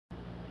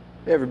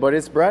Hey everybody,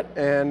 it's Brett,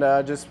 and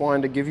just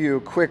wanted to give you a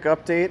quick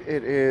update.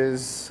 It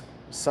is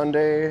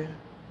Sunday,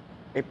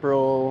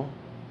 April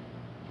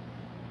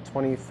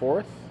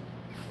 24th.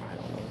 I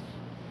don't know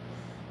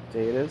what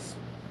day it is.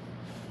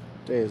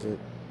 What day is it?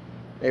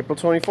 April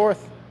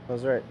 24th. I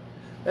was right.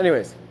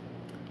 Anyways,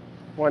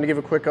 wanted to give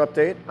a quick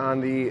update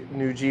on the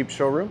new Jeep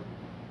showroom.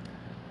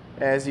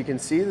 As you can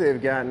see,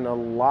 they've gotten a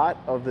lot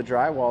of the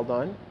drywall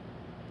done,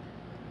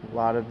 a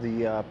lot of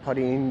the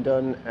puttying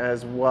done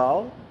as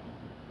well.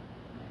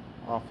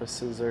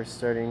 Offices are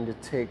starting to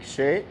take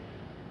shape.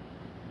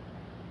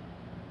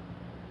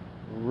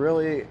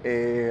 Really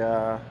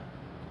a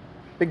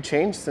big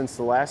change since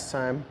the last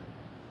time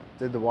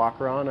did the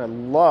walk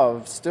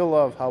around. Still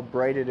love how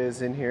bright it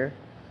is in here.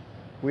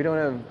 We don't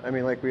have,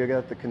 like we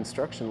got the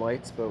construction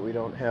lights, but we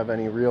don't have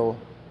any real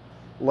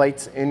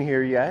lights in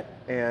here yet.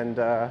 And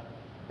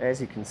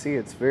as you can see,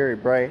 it's very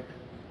bright.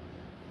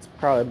 It's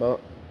probably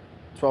about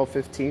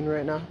 12:15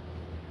 right now.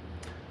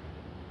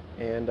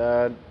 And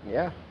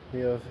yeah,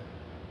 we have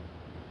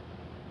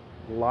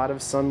a lot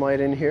of sunlight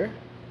in here.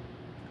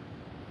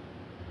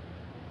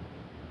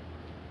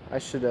 I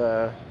should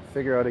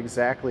figure out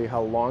exactly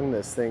how long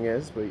this thing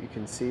is, but you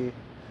can see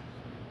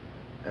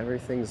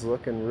everything's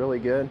looking really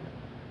good.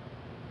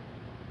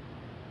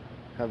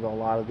 Have a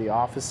lot of the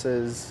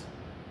offices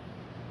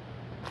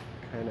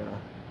kind of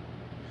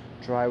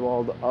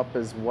drywalled up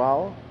as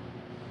well.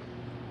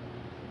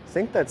 I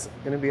think that's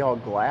going to be all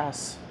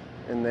glass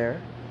in there.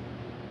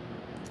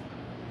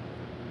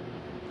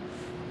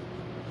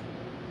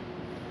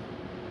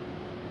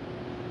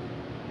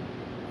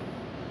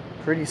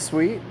 Pretty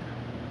sweet.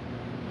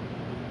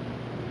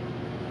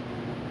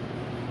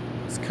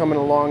 It's coming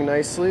along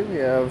nicely. We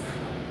have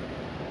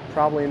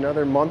probably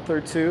another month or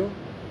two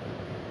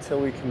until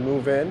we can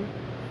move in,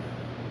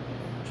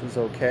 which is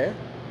okay.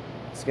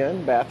 Once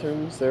again,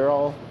 bathrooms, they're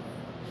all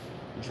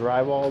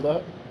drywalled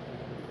up.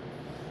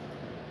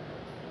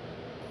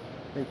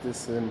 I think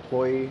this is an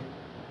employee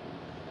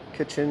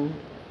kitchen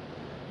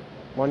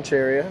lunch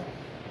area.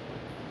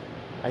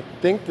 I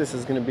think this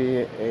is going to be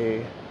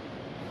a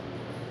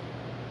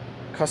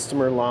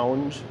customer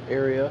lounge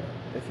area,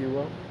 if you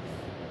will.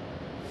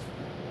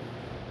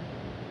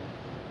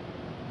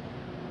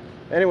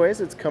 Anyways,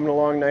 it's coming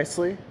along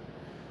nicely.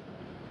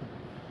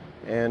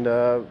 And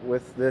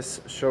with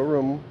this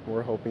showroom,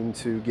 we're hoping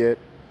to get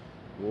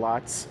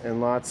lots and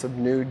lots of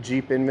new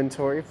Jeep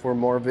inventory for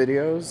more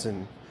videos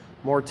and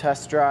more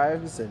test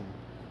drives, and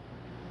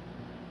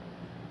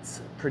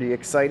it's pretty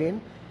exciting.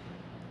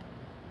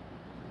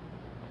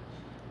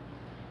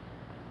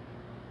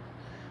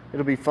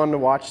 It'll be fun to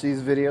watch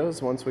these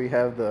videos once we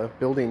have the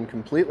building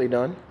completely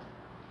done.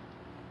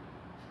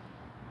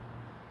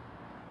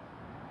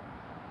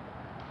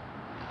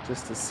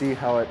 Just to see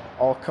how it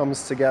all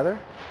comes together.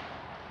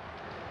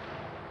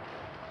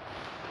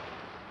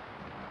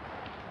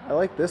 I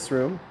like this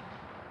room.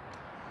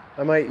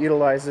 I might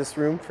utilize this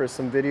room for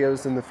some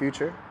videos in the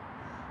future.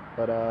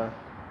 But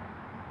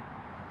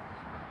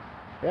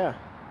yeah,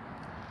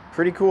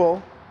 pretty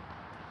cool.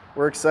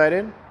 We're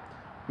excited.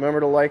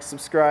 Remember to like,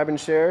 subscribe, and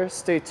share.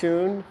 Stay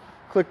tuned.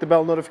 Click the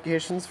bell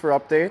notifications for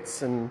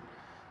updates. And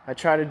I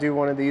try to do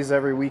one of these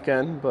every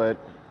weekend, but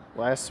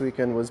last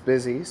weekend was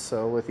busy,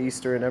 so with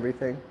Easter and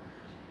everything.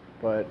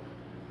 But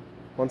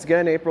once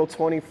again, April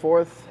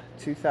 24th,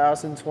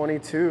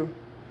 2022,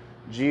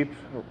 Jeep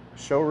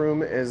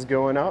showroom is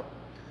going up.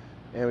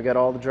 And we got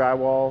all the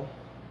drywall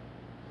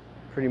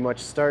pretty much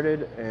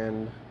started,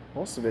 and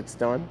most of it's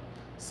done.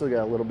 Still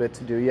got a little bit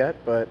to do yet,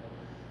 but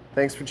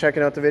thanks for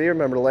checking out the video.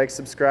 Remember to like,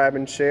 subscribe,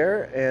 and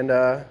share, and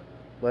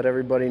let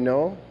everybody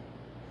know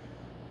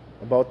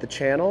about the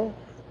channel.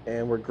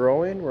 And we're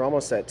growing. We're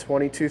almost at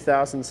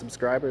 22,000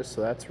 subscribers, so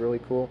that's really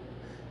cool.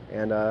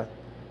 And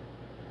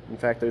in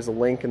fact, there's a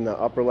link in the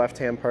upper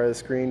left-hand part of the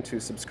screen to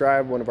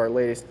subscribe. One of our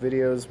latest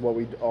videos, what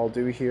we all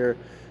do here,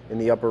 in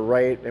the upper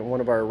right, and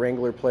one of our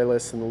Wrangler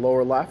playlists in the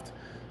lower left.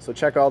 So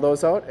check all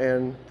those out,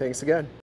 and thanks again.